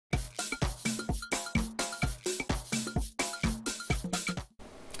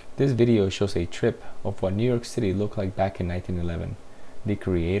This video shows a trip of what New York City looked like back in 1911. The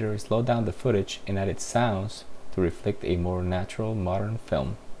creator slowed down the footage and added sounds to reflect a more natural modern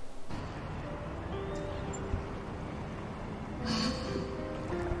film.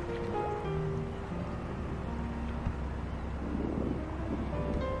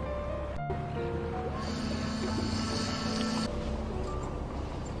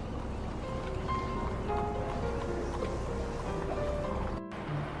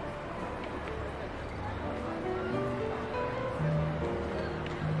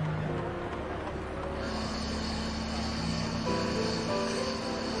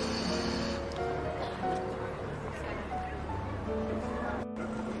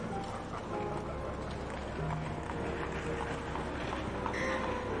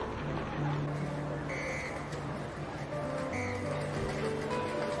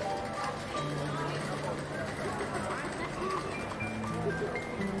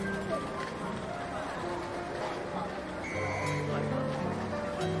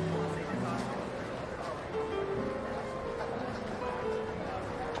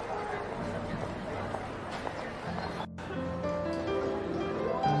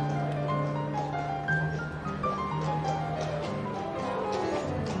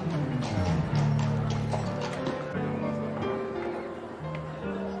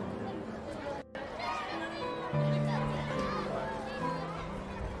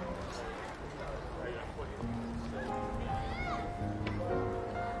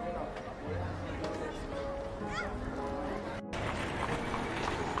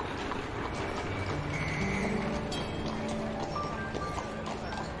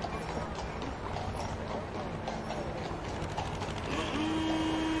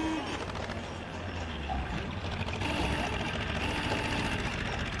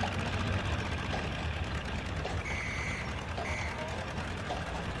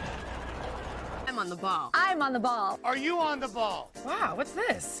 I'm on the ball. I'm on the ball. Are you on the ball? Wow, what's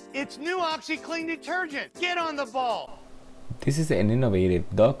this? It's new OxyClean detergent. Get on the ball. This is an innovative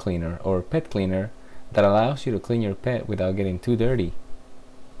dog cleaner or pet cleaner that allows you to clean your pet without getting too dirty.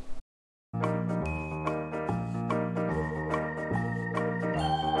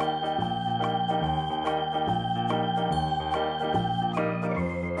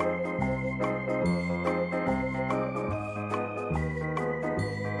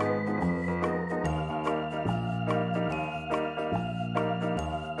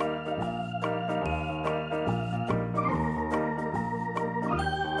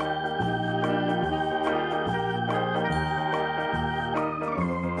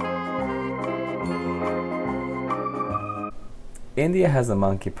 India has a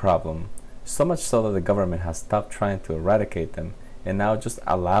monkey problem, so much so that the government has stopped trying to eradicate them and now just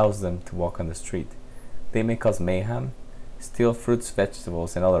allows them to walk on the street. They may cause mayhem, steal fruits,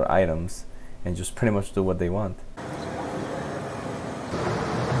 vegetables, and other items, and just pretty much do what they want.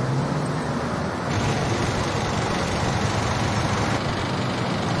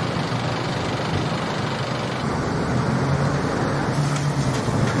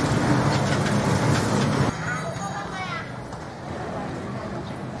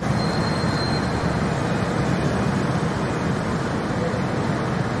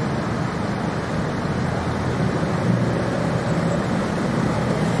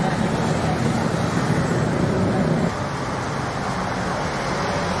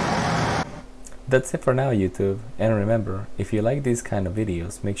 That's it for now, YouTube, and remember, if you like these kind of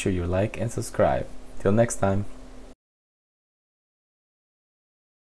videos, make sure you like and subscribe. Till next time.